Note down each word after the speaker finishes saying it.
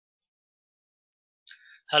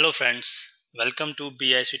Hello friends, welcome to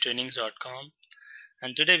bisvtrainings.com,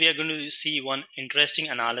 and today we are going to see one interesting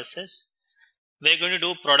analysis. We are going to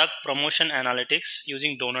do product promotion analytics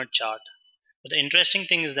using donut chart. But the interesting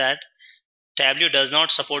thing is that Tableau does not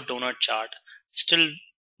support donut chart. Still,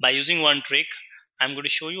 by using one trick, I'm going to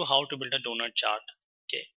show you how to build a donut chart.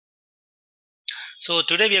 Okay. So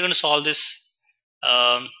today we are going to solve this.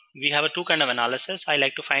 We have a two kind of analysis. I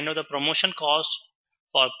like to find out the promotion cost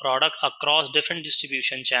for product across different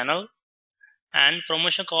distribution channel and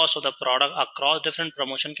promotion cost of the product across different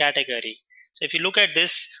promotion category. So if you look at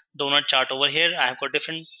this donut chart over here, I have got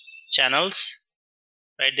different channels,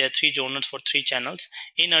 right? There are three donors for three channels.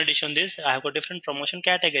 In addition to this, I have got different promotion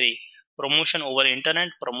category: promotion over internet,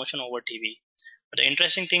 promotion over TV. But the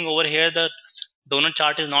interesting thing over here, the donut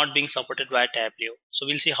chart is not being supported by Tableau. So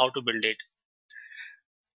we'll see how to build it.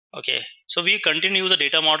 Okay, so we continue the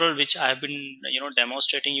data model which I have been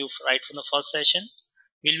demonstrating you right from the first session.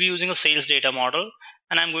 We'll be using a sales data model,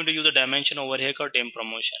 and I'm going to use a dimension over here called temp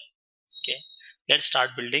promotion. Okay, let's start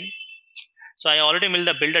building. So I already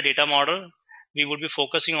built a data model. We would be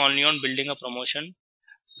focusing only on building a promotion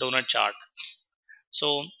donut chart.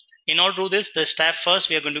 So in order to do this, the step first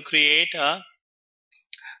we are going to create a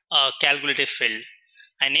calculative field.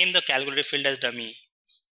 I name the calculative field as dummy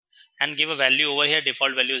and give a value over here.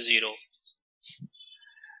 Default value is 0.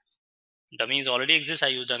 Dummies already exists. I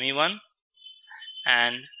use dummy 1,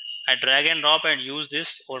 and I drag and drop and use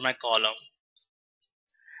this over my column.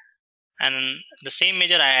 And the same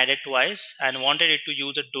measure I added twice and wanted it to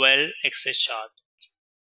use a dual axis chart,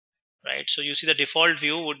 right? So you see the default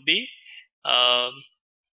view uh,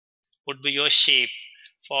 would be your shape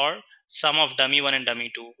for sum of dummy 1 and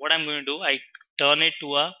dummy 2. What I'm going to do, I turn it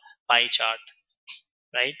to a pie chart,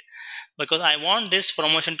 right? Because I want this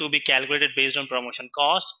promotion to be calculated based on promotion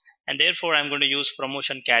cost, and therefore I'm going to use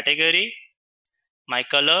promotion category. My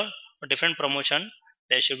color for different promotion,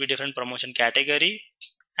 there should be different promotion category,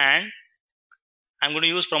 and I'm going to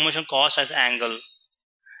use promotion cost as angle,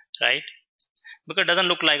 right? Because it does not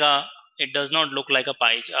look like a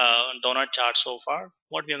pie donut chart so far.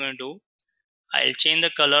 What we are going to do, I'll change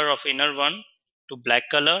the color of inner one to black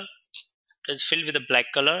color. It's filled with the black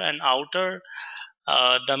color, and outer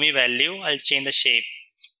dummy value I'll change the shape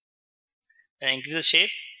and increase the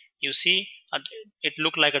shape. You see it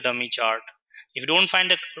look like a dummy chart. If you don't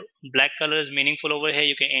find the black color is meaningful over here,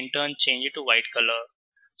 you can in turn change it to white color,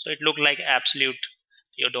 so it look like absolute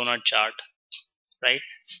your donut chart, right?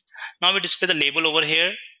 Now we display the label over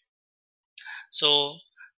here. So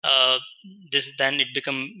uh, this then it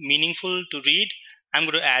become meaningful to read. I'm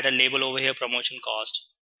going to add a label over here, promotion cost,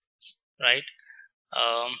 right?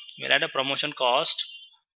 We'll add a promotion cost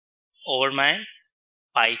over my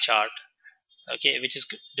pie chart, okay, which is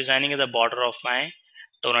designing at the border of my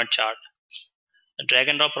donut chart. The drag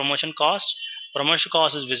and drop promotion cost. Promotion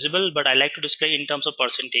cost is visible, but I like to display in terms of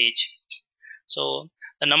percentage. So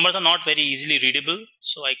the numbers are not very easily readable.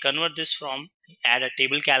 So I convert this from add a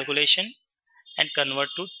table calculation and convert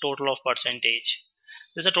to total of percentage.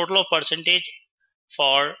 This is a total of percentage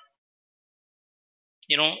for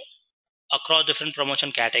across different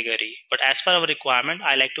promotion category. But as per our requirement,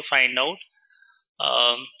 I like to find out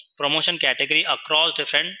promotion category across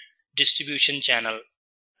different distribution channel.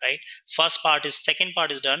 Right. Second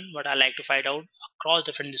part is done, but I like to find out across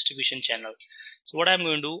different distribution channel. So what I'm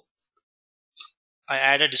going to do, I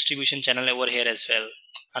add a distribution channel over here as well.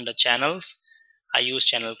 Under channels, I use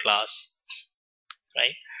channel class.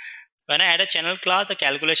 Right. When I add a channel class, the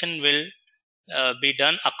calculation will be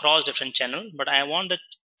done across different channel, but I want the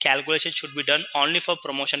calculation should be done only for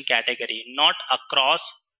promotion category, not across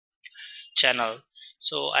channel.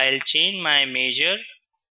 So I'll change my measure,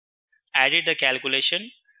 edit the calculation,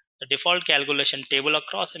 the default calculation table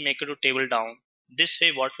across, and make it to table down. This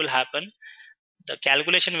way what will happen, the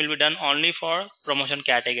calculation will be done only for promotion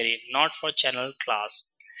category, not for channel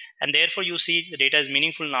class, and therefore you see the data is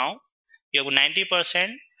meaningful now. You have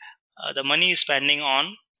 90% the money is spending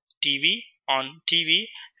on TV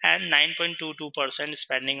and 9.22%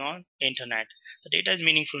 spending on internet. The data is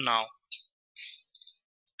meaningful now.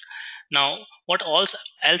 Now what else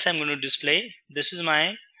I'm going to display, this is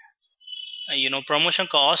my promotion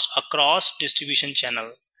cost across distribution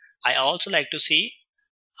channel. I also like to see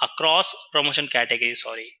across promotion category.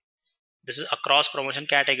 Sorry, this is across promotion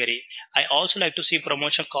category. I also like to see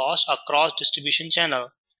promotion cost across distribution channel.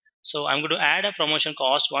 So I'm going to add a promotion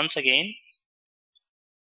cost once again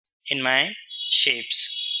in my shapes,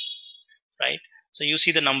 right? So you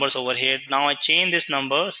see the numbers over here. Now I change these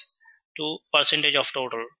numbers to percentage of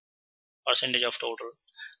total.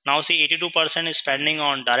 Now see 82% is spending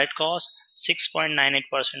on direct cost, 6.98%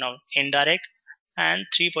 on indirect, and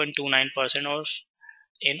 3.29% of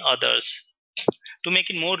in others. To make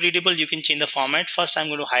it more readable, you can change the format. First, I'm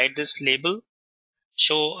going to hide this label.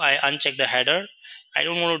 So I uncheck the header. I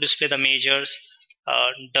don't want to display the measures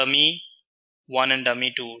dummy 1 and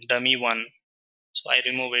dummy 2, dummy 1. So I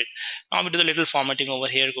remove it. Now we do the little formatting over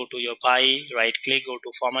here. Go to your pie, right click, go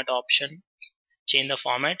to format option, change the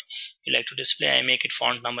format you like to display. I make it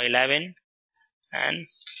font number 11 and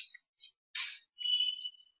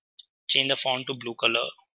change the font to blue color,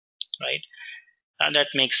 right? And that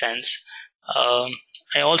makes sense. Um,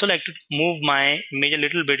 I also like to move my image a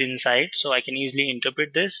little bit inside so I can easily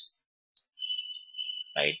interpret this,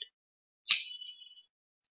 right?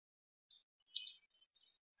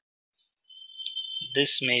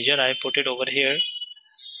 This measure I put it over here.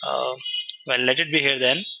 Uh, well, let it be here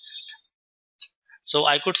then. So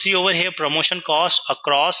I could see over here promotion cost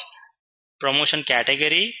across promotion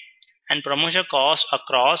category and promotion cost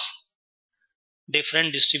across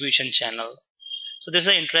different distribution channel. So this is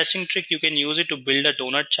an interesting trick. You can use it to build a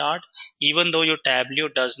donut chart even though your Tableau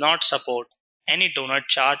does not support any donut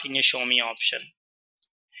chart in your show me option,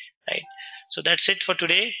 right? So that's it for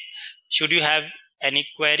today. Should you have any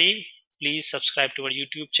query, please subscribe to our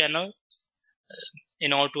YouTube channel.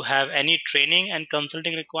 In order to have any training and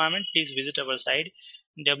consulting requirement, please visit our site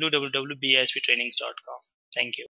www.bsptrainings.com. Thank you.